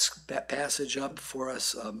put that passage up for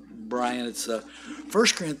us, Brian. It's 1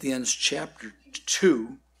 Corinthians chapter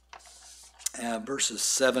 2, verses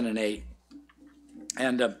 7 and 8.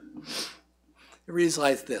 And it reads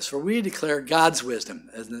like this: For we declare God's wisdom.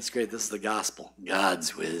 Isn't this great? This is the gospel.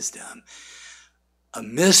 God's wisdom. A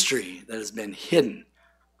mystery that has been hidden.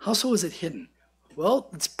 How so is it hidden? Well,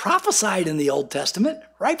 it's prophesied in the Old Testament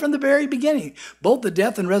right from the very beginning. Both the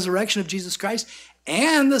death and resurrection of Jesus Christ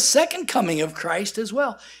and the second coming of Christ as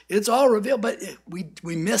well. It's all revealed, but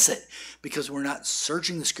we miss it because we're not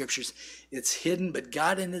searching the Scriptures. It's hidden, but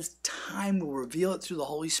God in His time will reveal it through the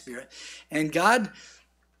Holy Spirit. And God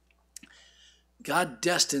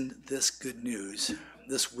destined this good news,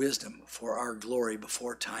 this wisdom, for our glory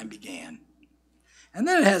before time began. And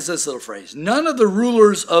then it has this little phrase: none of the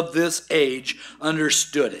rulers of this age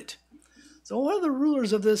understood it. So what are the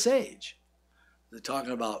rulers of this age? Is it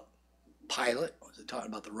talking about Pilate? Was it talking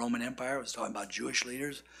about the Roman Empire? Was it talking about Jewish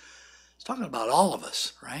leaders? It's talking about all of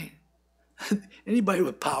us, right? Anybody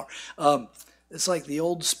with power. It's like the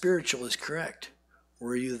old spiritual is correct.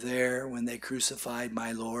 Were you there when they crucified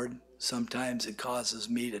my Lord? Sometimes it causes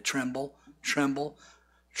me to tremble.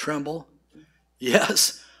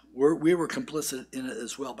 Yes, we were complicit in it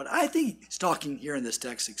as well. But I think he's talking here in this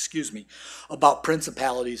text, about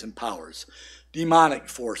principalities and powers, demonic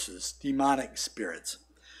forces, demonic spirits.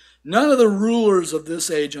 None of the rulers of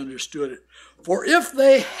this age understood it. For if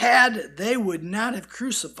they had, they would not have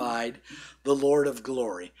crucified the Lord of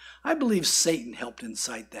glory. I believe Satan helped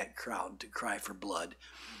incite that crowd to cry for blood.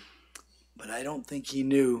 But I don't think he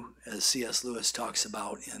knew, as C.S. Lewis talks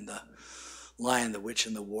about in The Lion, the Witch,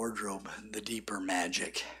 and the Wardrobe, the deeper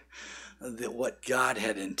magic, that what God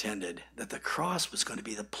had intended, that the cross was going to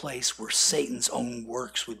be the place where Satan's own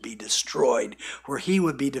works would be destroyed, where he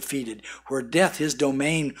would be defeated, where death, his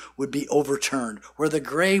domain, would be overturned, where the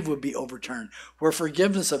grave would be overturned, where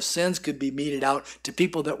forgiveness of sins could be meted out to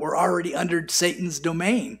people that were already under Satan's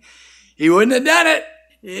domain. He wouldn't have done it.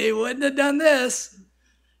 He wouldn't have done this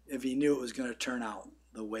if he knew it was going to turn out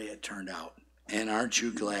the way it turned out. And aren't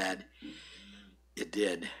you glad it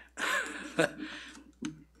did?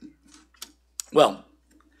 Well,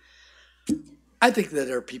 I think that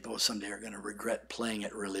there are people someday are going to regret playing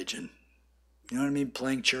at religion. You know what I mean?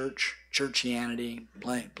 Playing churchianity,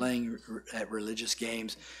 playing at religious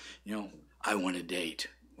games. You know, I want to date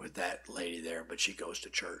with that lady there, but she goes to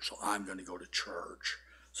church, so I'm going to go to church,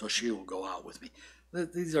 so she will go out with me.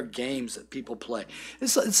 These are games that people play.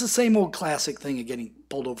 It's the same old classic thing of getting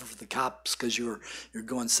pulled over for the cops because you're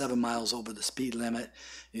going 7 miles over the speed limit.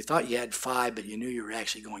 You thought you had 5, but you knew you were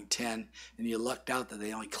actually going 10, and you lucked out that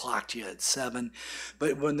they only clocked you at 7.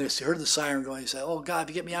 But when they heard the siren going, you say, "Oh God, if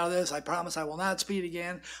you get me out of this, I promise I will not speed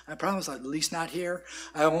again. I promise, at least not here.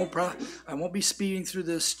 I won't be speeding through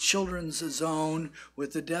this children's zone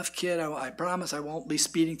with the deaf kid. I promise I won't be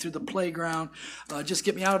speeding through the playground. Just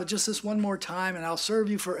get me out of just this one more time, and I'll serve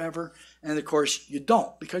you forever." And of course, you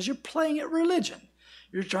don't, because you're playing at religion.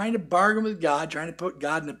 You're trying to bargain with God, trying to put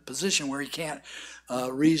God in a position where he can't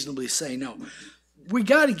reasonably say no. We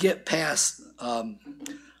got to get past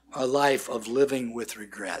a life of living with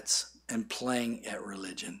regrets and playing at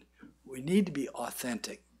religion. We need to be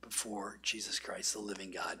authentic before Jesus Christ, the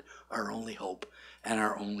living God, our only hope and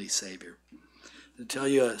our only Savior. To tell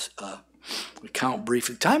you a account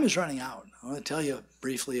briefly, time is running out. I want to tell you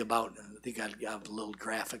briefly about, I think I have a little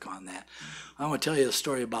graphic on that. I want to tell you a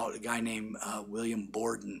story about a guy named William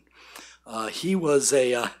Borden. He was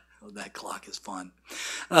that clock is fun.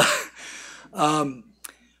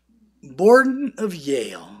 Borden of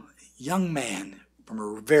Yale, young man from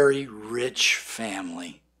a very rich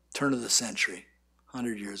family, turn of the century,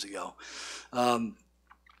 100 years ago.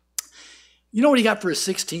 You know what he got for his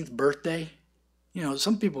 16th birthday? You know,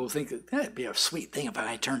 some people think that'd be a sweet thing if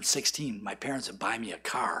I turned 16, my parents would buy me a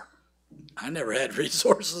car. I never had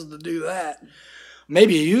resources to do that.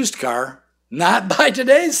 Maybe a used car, not by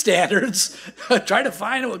today's standards. Try to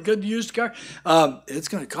find a good used car. It's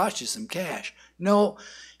going to cost you some cash. No,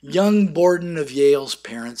 young Borden of Yale's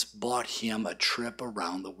parents bought him a trip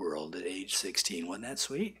around the world at age 16. Wasn't that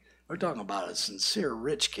sweet? We're talking about a sincere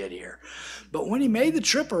rich kid here. But when he made the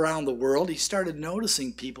trip around the world, he started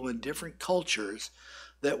noticing people in different cultures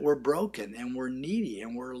that were broken and were needy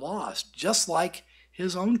and were lost, just like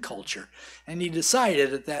his own culture. And he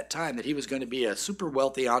decided at that time that he was going to be a super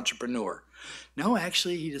wealthy entrepreneur. No,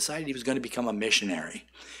 actually, he decided he was going to become a missionary.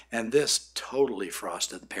 And this totally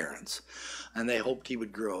frosted the parents. And they hoped he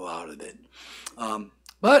would grow out of it.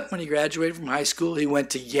 But when he graduated from high school, he went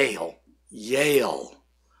to Yale. Yale.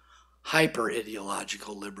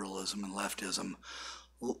 Hyper-ideological liberalism and leftism.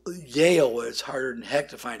 Yale, where it's harder than heck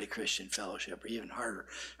to find a Christian fellowship, or even hard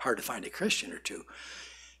to find a Christian or two.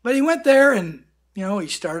 But he went there and, you know, he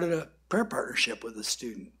started a prayer partnership with a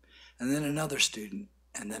student, and then another student,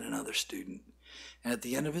 and then another student. And at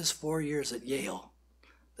the end of his 4 years at Yale,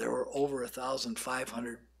 there were over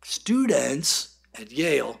 1,500 students at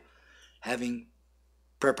Yale having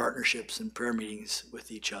prayer partnerships and prayer meetings with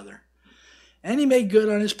each other. And he made good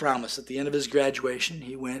on his promise. At the end of his graduation,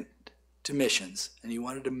 he went to missions, and he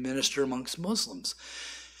wanted to minister amongst Muslims.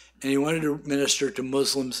 And he wanted to minister to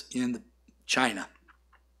Muslims in China.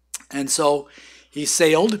 And so he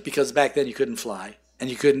sailed, because back then you couldn't fly,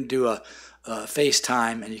 and you couldn't do a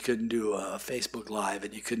FaceTime, and you couldn't do a Facebook Live,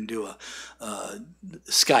 and you couldn't do a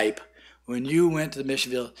Skype. When you went to the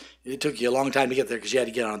mission field, it took you a long time to get there because you had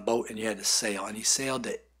to get on a boat and you had to sail. And he sailed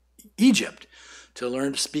to Egypt to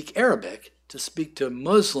learn to speak Arabic, to speak to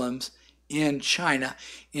Muslims in China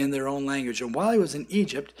in their own language. And while he was in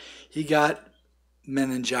Egypt, he got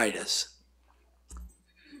meningitis.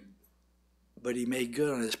 but he made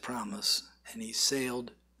good on his promise, and he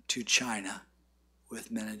sailed to China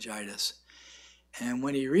with meningitis. And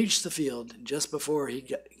when he reached the field, just before he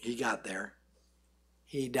got there,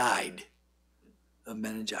 he died of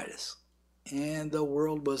meningitis. And the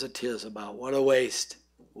world was a tiz about what a waste.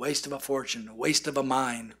 Waste of a fortune, a waste of a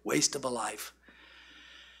mind, waste of a life.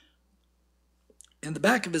 In the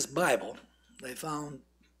back of his Bible, they found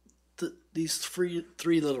these three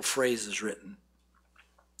little phrases written.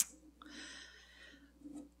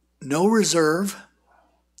 No reserve,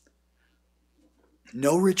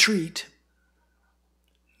 no retreat,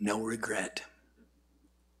 no regret.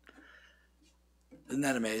 Isn't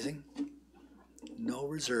that amazing? No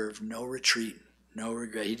reserve, no retreat, no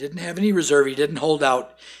regret. He didn't have any reserve. He didn't hold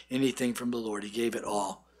out anything from the Lord. He gave it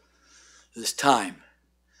all. His time,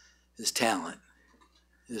 his talent,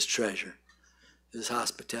 his treasure, his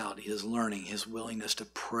hospitality, his learning, his willingness to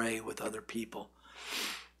pray with other people.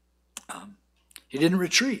 He didn't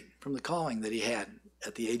retreat from the calling that he had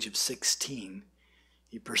at the age of 16.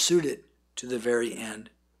 He pursued it to the very end.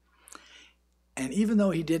 And even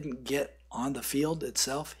though he didn't get on the field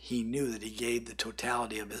itself, he knew that he gave the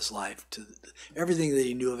totality of his life to everything that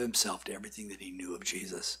he knew of himself, to everything that he knew of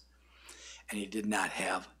Jesus. And he did not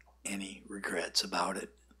have any regrets about it.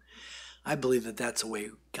 I believe that that's the way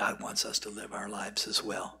God wants us to live our lives as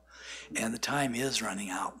well. And the time is running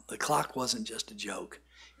out. The clock wasn't just a joke.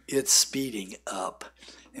 It's speeding up.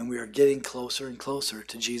 And we are getting closer and closer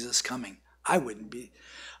to Jesus coming.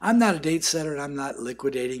 I'm not a date setter, and I'm not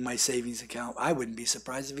liquidating my savings account. I wouldn't be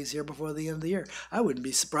surprised if he's here before the end of the year. I wouldn't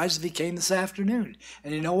be surprised if he came this afternoon.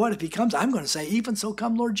 And you know what? If he comes, I'm going to say, even so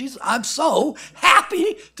come, Lord Jesus. I'm so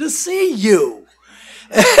happy to see you.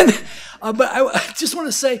 And, but I just want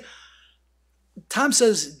to say, Tom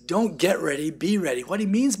says, don't get ready, be ready. What he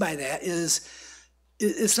means by that is,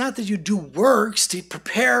 it's not that you do works to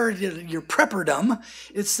prepare your prepperdom.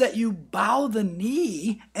 It's that you bow the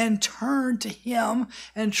knee and turn to him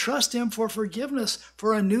and trust him for forgiveness,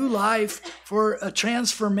 for a new life, for a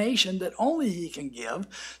transformation that only he can give,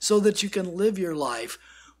 so that you can live your life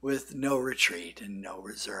with no retreat and no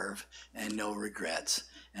reserve and no regrets,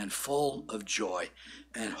 and full of joy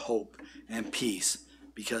and hope and peace,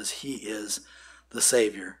 because he is the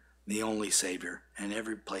Savior, the only Savior, and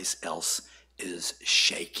every place else is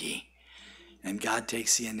shaky. And God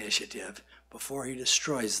takes the initiative before he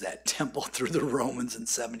destroys that temple through the Romans in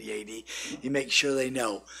 70 AD. He makes sure they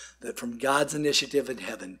know that from God's initiative in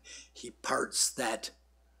heaven, he parts that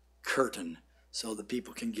curtain so the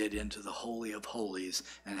people can get into the Holy of Holies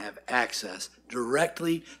and have access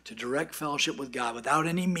directly to direct fellowship with God without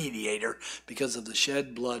any mediator, because of the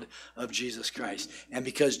shed blood of Jesus Christ. And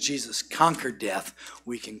because Jesus conquered death,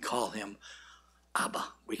 we can call him Abba.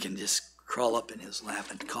 We can just crawl up in his lap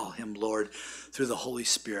and call him Lord through the Holy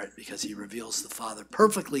Spirit, because he reveals the Father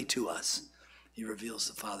perfectly to us. He reveals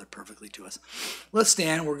the Father perfectly to us. Let's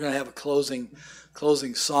stand. We're going to have a closing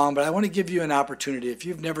song, but I want to give you an opportunity. If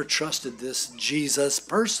you've never trusted this Jesus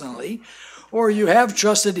personally, or you have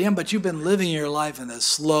trusted him, but you've been living your life in a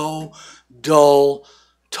slow, dull,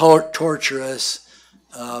 torturous,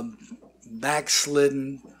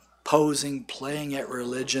 backslidden, posing, playing at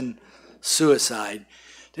religion, suicide,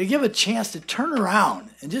 to give a chance to turn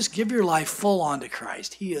around and just give your life full on to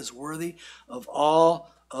Christ. He is worthy of all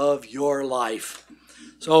of your life.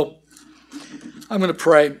 So I'm going to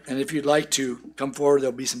pray, and if you'd like to come forward,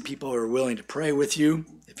 there'll be some people who are willing to pray with you.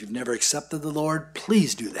 If you've never accepted the Lord,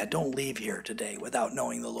 please do that. Don't leave here today without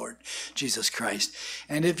knowing the Lord Jesus Christ.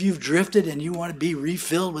 And if you've drifted and you want to be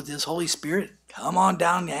refilled with his Holy Spirit, come on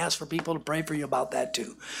down and ask for people to pray for you about that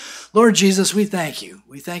too. Lord Jesus, we thank you.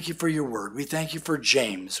 We thank you for your word. We thank you for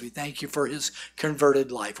James. We thank you for his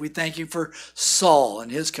converted life. We thank you for Saul and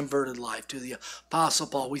his converted life, to the Apostle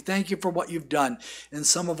Paul. We thank you for what you've done in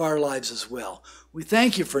some of our lives as well. We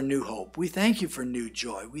thank you for new hope. We thank you for new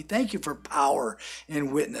joy. We thank you for power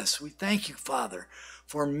and witness. We thank you, Father,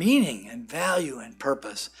 for meaning and value and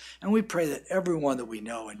purpose. And we pray that everyone that we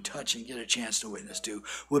know and touch and get a chance to witness to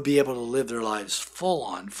would be able to live their lives full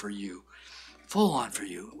on for you,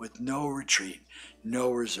 with no retreat,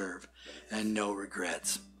 no reserve, and no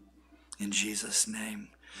regrets. In Jesus' name,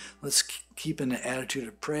 let's keep in an attitude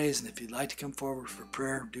of praise. And if you'd like to come forward for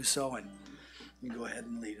prayer, do so, and you go ahead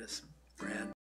and lead us, Brad.